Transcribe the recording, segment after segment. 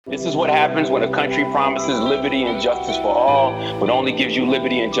This is what happens when a country promises liberty and justice for all, but only gives you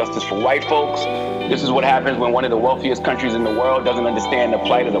liberty and justice for white folks. This is what happens when one of the wealthiest countries in the world doesn't understand the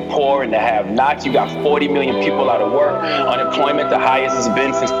plight of the poor and the have-nots. You got 40 million people out of work, unemployment the highest it's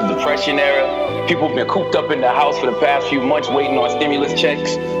been since the Depression era. People have been cooped up in the house for the past few months waiting on stimulus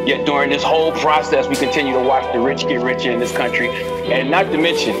checks. Yet during this whole process, we continue to watch the rich get richer in this country. And not to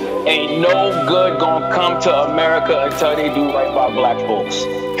mention, ain't no good gonna come to America until they do right by black folks.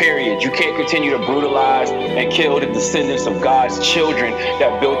 Period. You can't continue to brutalize and kill the descendants of God's children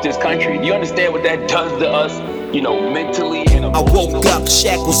that built this country. Do you understand what that does to us, mentally and emotionally? I woke up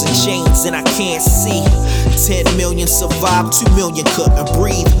shackles and chains and I can't see. 10 million survived, 2 million couldn't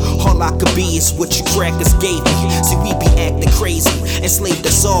breathe. All I could be is what you crackers gave me. See, we be acting crazy, enslaved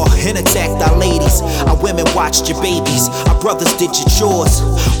us all and attacked our ladies. Our women watched your babies, our brothers did your chores.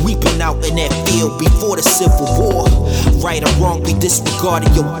 We been out in that field before the Civil War. Right or wrong, we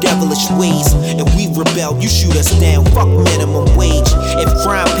disregarded your devilish ways. And we rebelled, you shoot us down, fuck minimum wage. If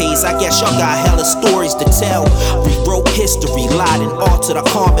crime pays, I guess y'all got hella stories to tell. Rewrote history, lied and altered our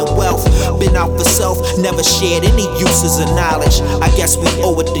commonwealth. Been out for self, never shared any uses of knowledge. I guess we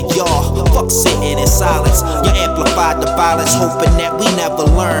owe it to y'all, fuck sitting in silence. You amplified the violence, hoping that we never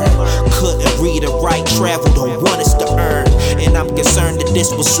learn. Couldn't read or write, travel, don't want us to earn. And I'm concerned that this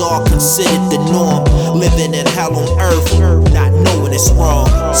was all considered the norm. Living in hell on earth, not knowing it's wrong.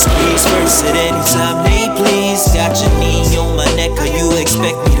 Squeeze first at any time they please. Got your knee on my neck, or you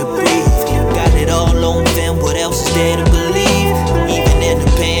expect me to breathe? Got it all on them, what else is there to believe? Even in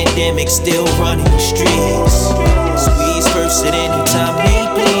the pandemic, still running the streets. Squeeze first at any time they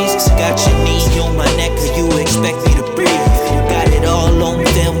please. Got your knee on my neck, or you expect me to breathe? Got it all on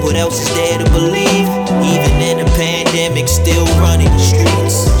them, what else is there to believe? Even in the pandemic, still running the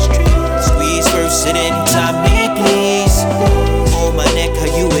streets. Squeeze first at any time they please. On my neck, how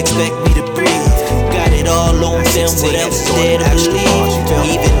you expect me to breathe? Got it all on them, what else is there to believe?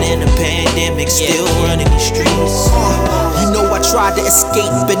 Even in the pandemic, still running the streets. You know I tried to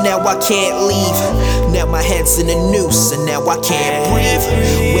escape, but now I can't leave. Now my head's in a noose, and now I can't breathe.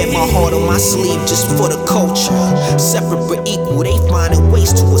 Wear my heart on my sleeve just for the culture. Separate but equal, they finding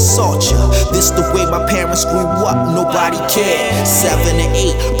ways to assault you. This the way my parents grew up, nobody cared. 7 and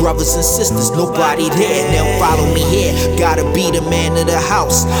 8, brothers and sisters, nobody there. Now follow me here, gotta be the man of the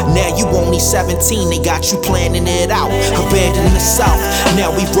house. Now you only 17, they got you planning it out. Abandon the South,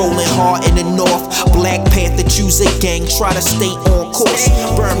 now we rolling hard in the North. Black Panther choose a gang, try to stay on course.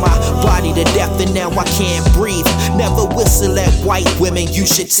 Burn my body to death and now I can't breathe. Never whistle at white women, you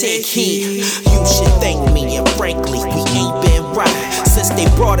should take heed. You should thank me, and frankly, we ain't been right. Since they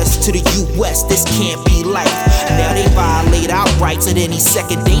brought us to the US, this can't be life. Now they violate our rights at any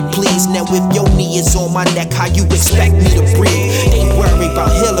second they please. Now if your knee is on my neck, how you expect me to breathe? They worry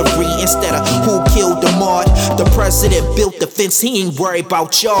about Hillary instead of who killed Ahmaud. The president built the fence, he ain't worried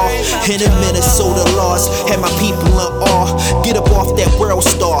about y'all. And the Minnesota laws had my people in awe. Get up off that world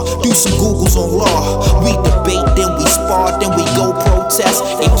star, do some Googles on law. We debate, then we spar, then we go protest.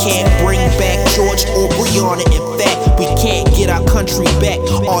 It can't bring back George or Breonna. In fact, we can't get our country back.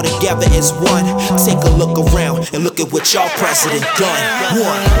 All together as one. Take a look around and look at what y'all president done.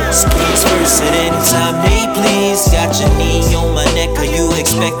 One. Squeeze first at any time they please. Got your knee on my neck, or you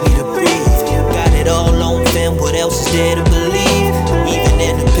expect me to breathe? Got it all on them, what else is there to believe? Even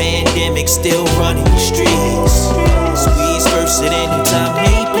in the pandemic, still running the streets. Squeeze first at any time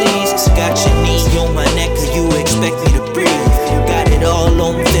they please. Got your knee on my neck, or you expect me to breathe? Got it all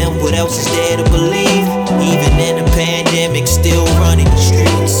on them, what else is there to believe? Even in the pandemic, still running the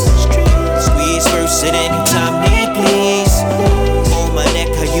streets. Squeeze first at any time they please. On my neck,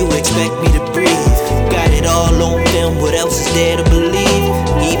 how you expect me to breathe? Got it all on them, what else is there to believe?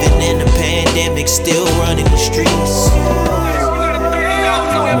 Even in the pandemic, still running the streets.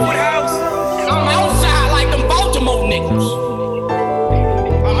 I'm outside like them Baltimore niggas.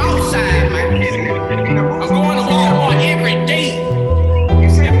 I'm outside, man. I'm going to Walmart every day.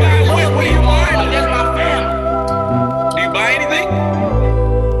 And buy where you want, that's my family. Do you buy anything?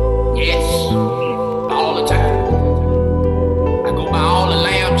 Yes, all the time. I go buy all the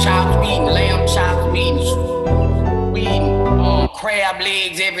lamb chops, we eating lamb chops, we eating crab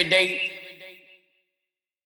legs every day.